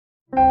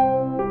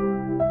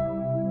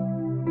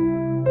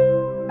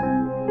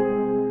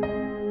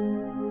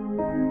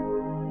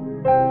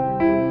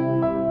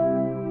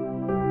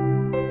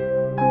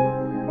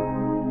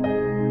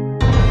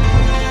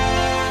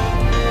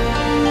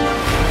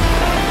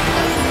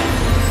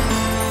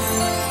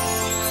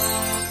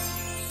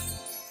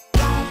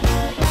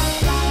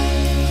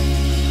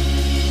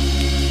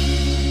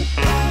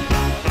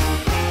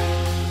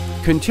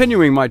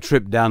Continuing my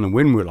trip down the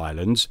Windward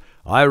Islands,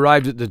 I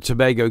arrived at the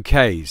Tobago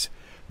Cays.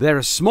 They're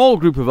a small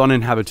group of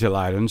uninhabited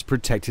islands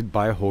protected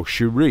by a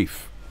horseshoe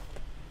reef.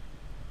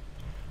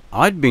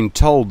 I'd been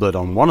told that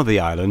on one of the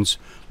islands,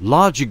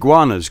 large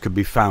iguanas could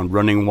be found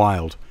running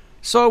wild,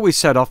 so we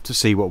set off to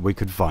see what we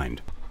could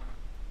find.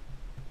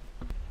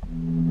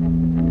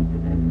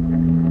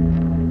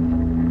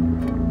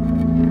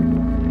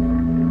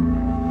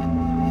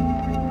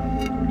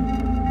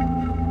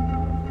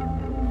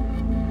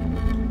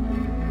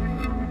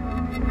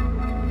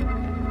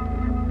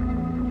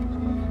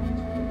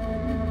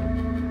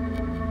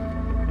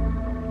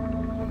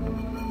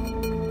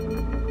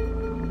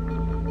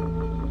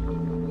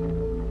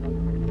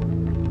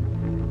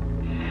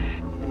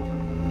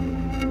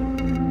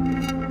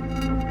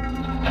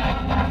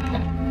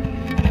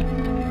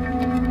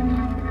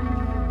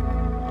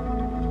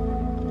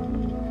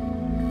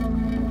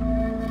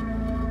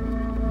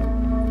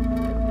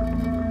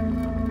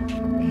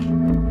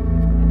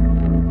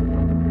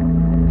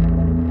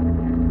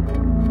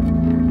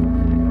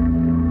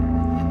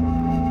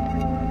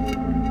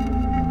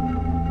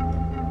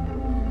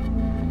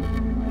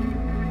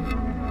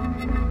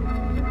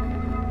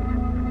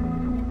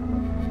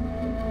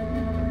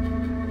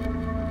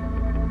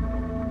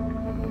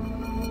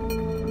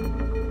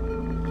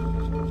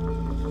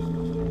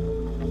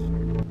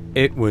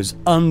 It was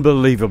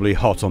unbelievably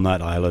hot on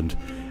that island,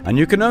 and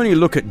you can only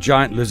look at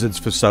giant lizards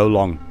for so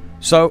long,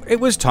 so it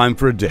was time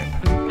for a dip.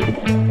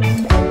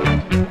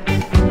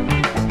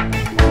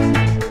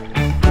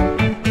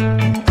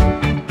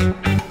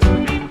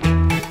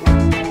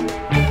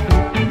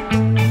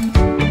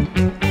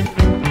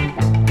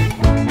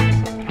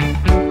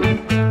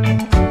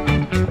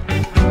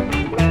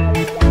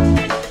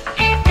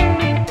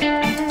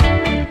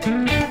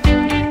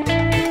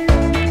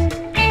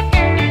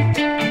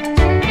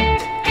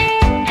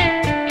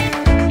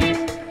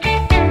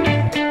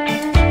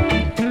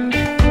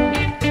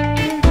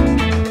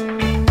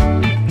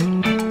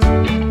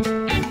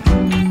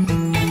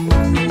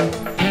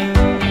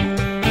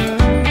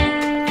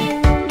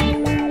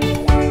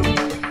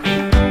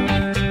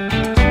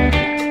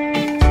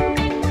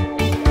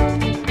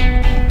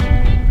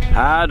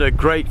 Had a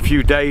great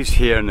few days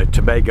here in the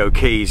Tobago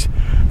Cays,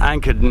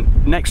 anchored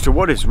next to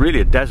what is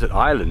really a desert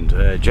island,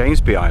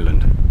 Jamesby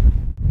Island.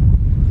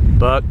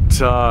 But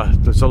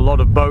there's a lot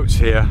of boats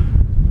here,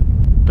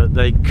 but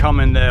they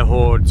come in their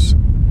hordes.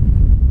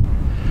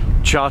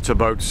 Charter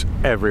boats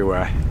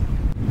everywhere.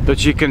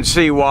 But you can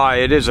see why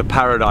it is a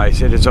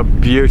paradise. It is a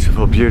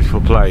beautiful,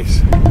 beautiful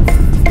place.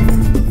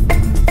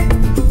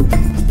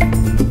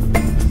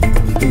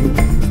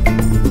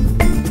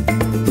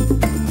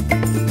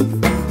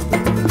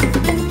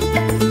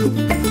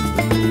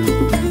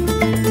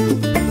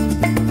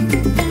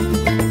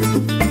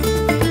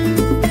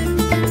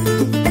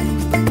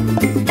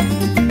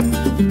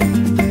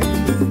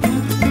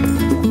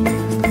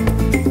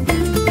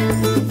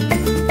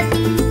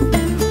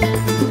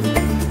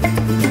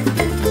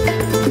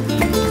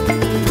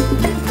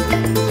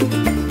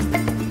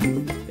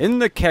 In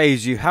the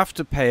Cays you have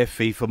to pay a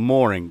fee for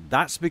mooring.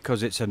 That's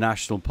because it's a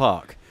national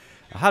park.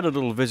 I had a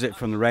little visit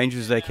from the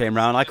rangers. They came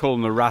round. I call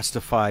them the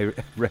Rasta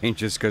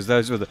rangers because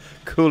those were the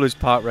coolest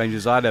park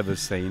rangers I'd ever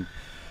seen.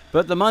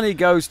 But the money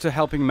goes to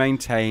helping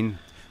maintain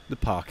the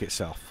park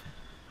itself.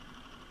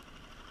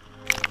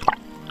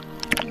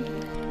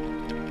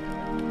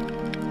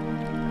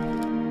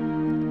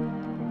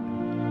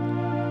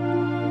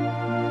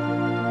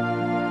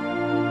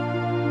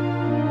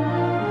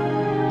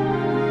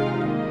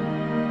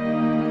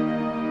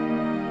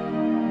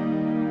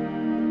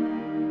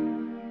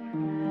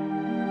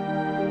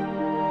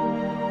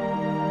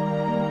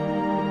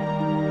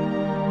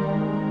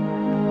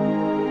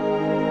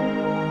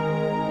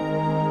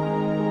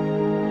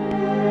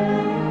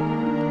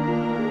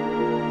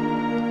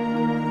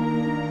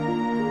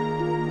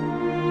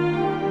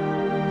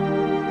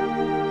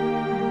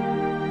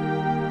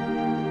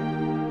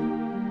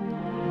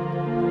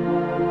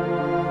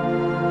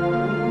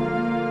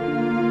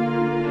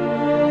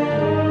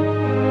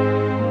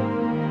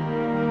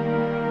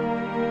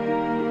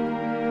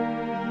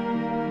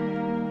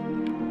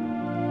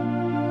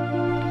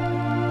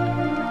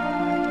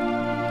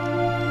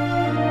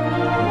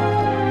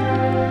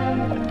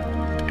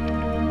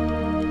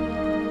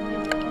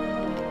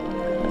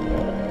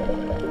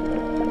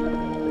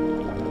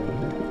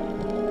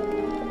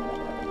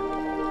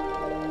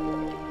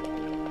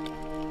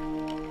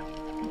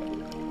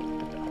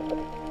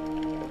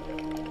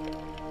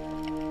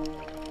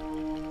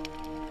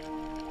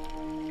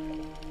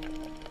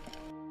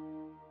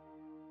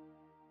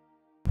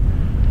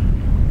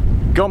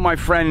 Got my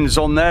friends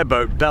on their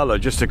boat, Bella,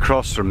 just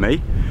across from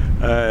me,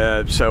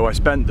 so I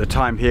spent the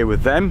time here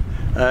with them.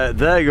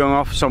 They're going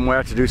off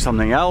somewhere to do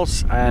something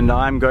else, and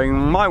I'm going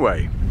my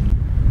way.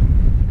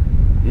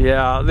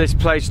 Yeah, this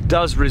place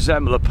does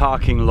resemble a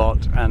parking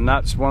lot, and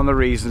that's one of the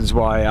reasons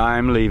why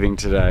I'm leaving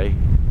today.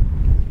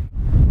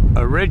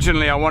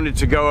 Originally I wanted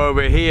to go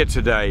over here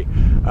today.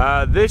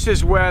 This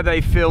is where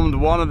they filmed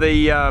one of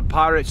the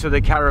Pirates of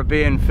the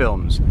Caribbean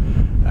films.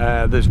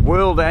 There's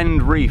World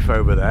End Reef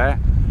over there,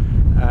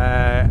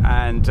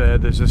 and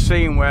there's a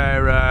scene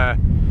where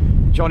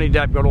Johnny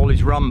Depp got all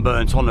his rum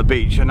burnt on the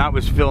beach, and that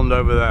was filmed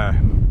over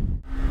there.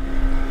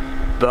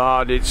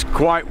 But it's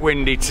quite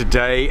windy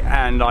today,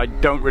 and I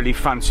don't really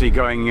fancy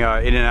going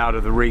in and out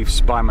of the reefs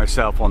by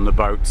myself on the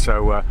boat,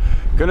 so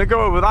gonna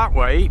go over that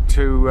way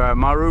to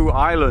Maru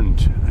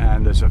Island,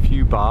 and there's a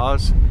few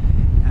bars,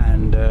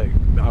 and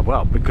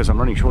well, because I'm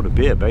running short of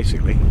beer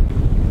basically.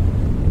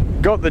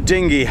 Got the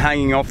dinghy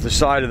hanging off the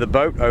side of the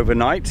boat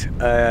overnight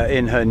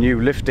in her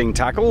new lifting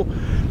tackle.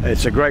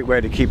 It's a great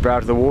way to keep her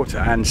out of the water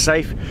and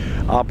safe.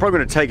 I'm probably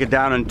going to take her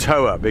down and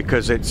tow her,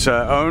 because it's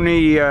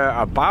only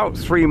about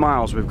 3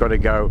 miles we've got to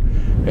go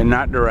in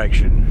that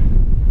direction.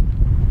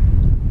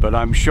 But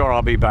I'm sure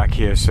I'll be back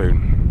here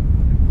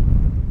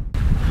soon.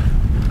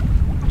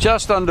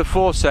 Just under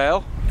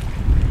foresail,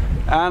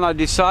 and I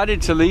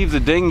decided to leave the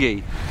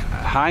dinghy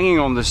hanging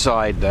on the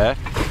side there.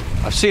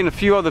 I've seen a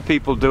few other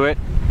people do it,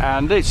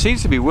 and it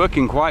seems to be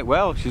working quite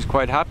well. She's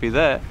quite happy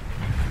there.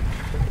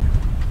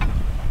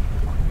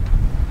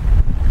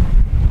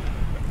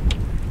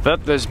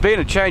 But there's been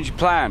a change of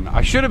plan.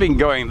 I should have been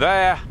going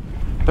there,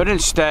 but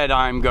instead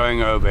I'm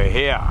going over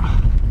here,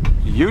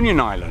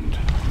 Union Island.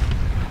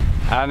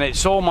 And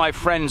it's all my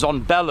friends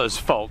on Bella's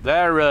fault.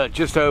 They're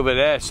just over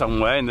there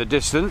somewhere in the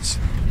distance.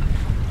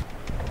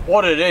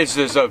 What it is,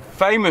 there's a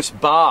famous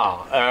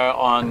bar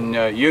on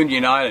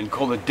Union Island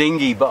called the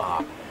Dinghy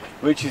Bar,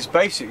 which is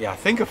basically, I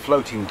think, a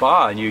floating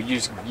bar, and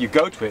you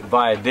go to it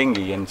via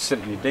dinghy and sit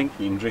in your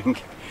dinghy and drink,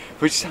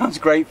 which sounds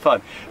great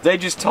fun. They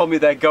just told me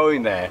they're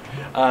going there.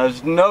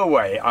 There's no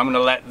way I'm going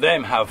to let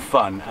them have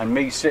fun and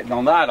me sitting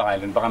on that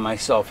island by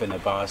myself in a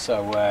bar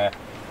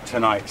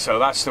tonight. So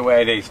that's the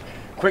way it is.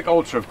 Quick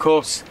altar, of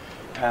course,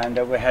 and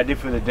we're headed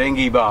for the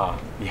Dinghy Bar.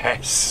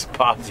 Yes,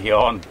 party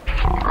on.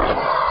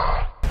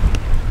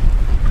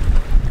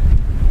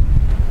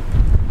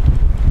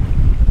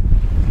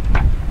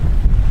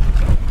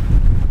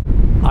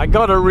 I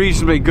got a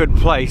reasonably good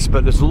place,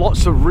 but there's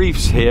lots of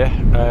reefs here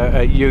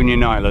at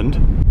Union Island.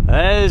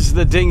 There's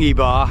the Dinghy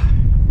Bar,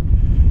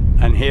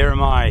 and here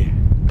am I.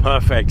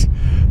 Perfect.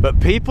 But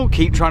people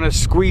keep trying to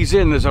squeeze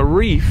in. There's a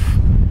reef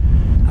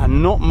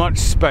and not much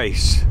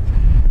space.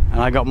 And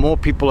I got more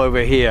people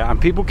over here,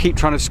 and people keep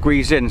trying to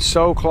squeeze in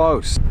so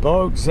close.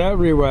 Boats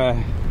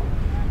everywhere.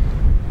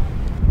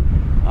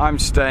 I'm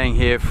staying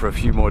here for a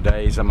few more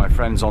days, and my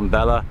friends on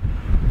Bella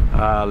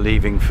are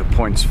leaving for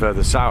points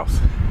further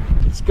south.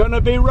 It's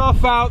gonna be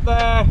rough out there.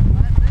 I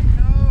think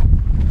so.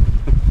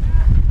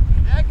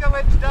 The anchor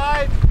winch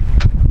died.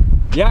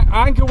 Yeah,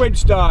 anchor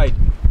winch died.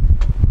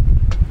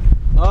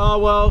 Oh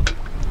well.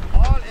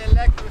 All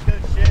electrical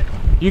shit.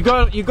 You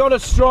got a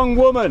strong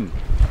woman.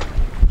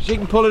 She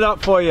can pull it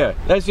up for you.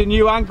 There's your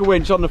new anchor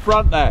winch on the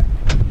front there.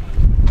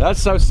 That's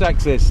so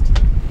sexist.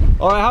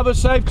 All right, have a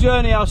safe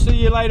journey. I'll see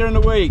you later in the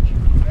week.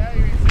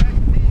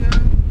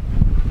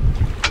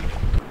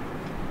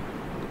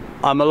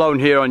 I'm alone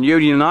here on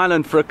Union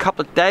Island for a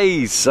couple of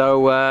days,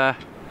 so yeah,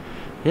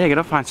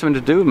 gotta find something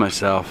to do with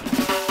myself.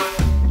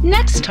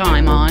 Next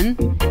time on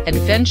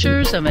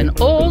Adventures of an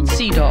Old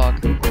Sea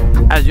Dog.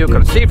 As you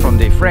can see from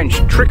the French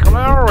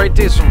tricolor, it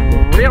is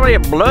really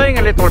blowing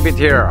a little bit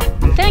here.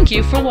 Thank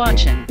you for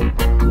watching.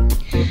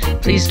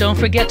 Please don't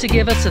forget to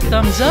give us a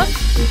thumbs up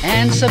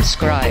and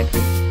subscribe.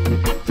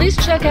 Please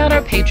check out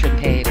our Patreon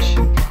page.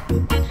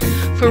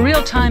 For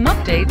real-time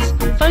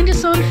updates, find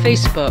us on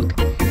Facebook,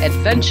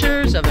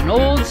 Adventures of an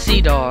Old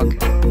Sea Dog.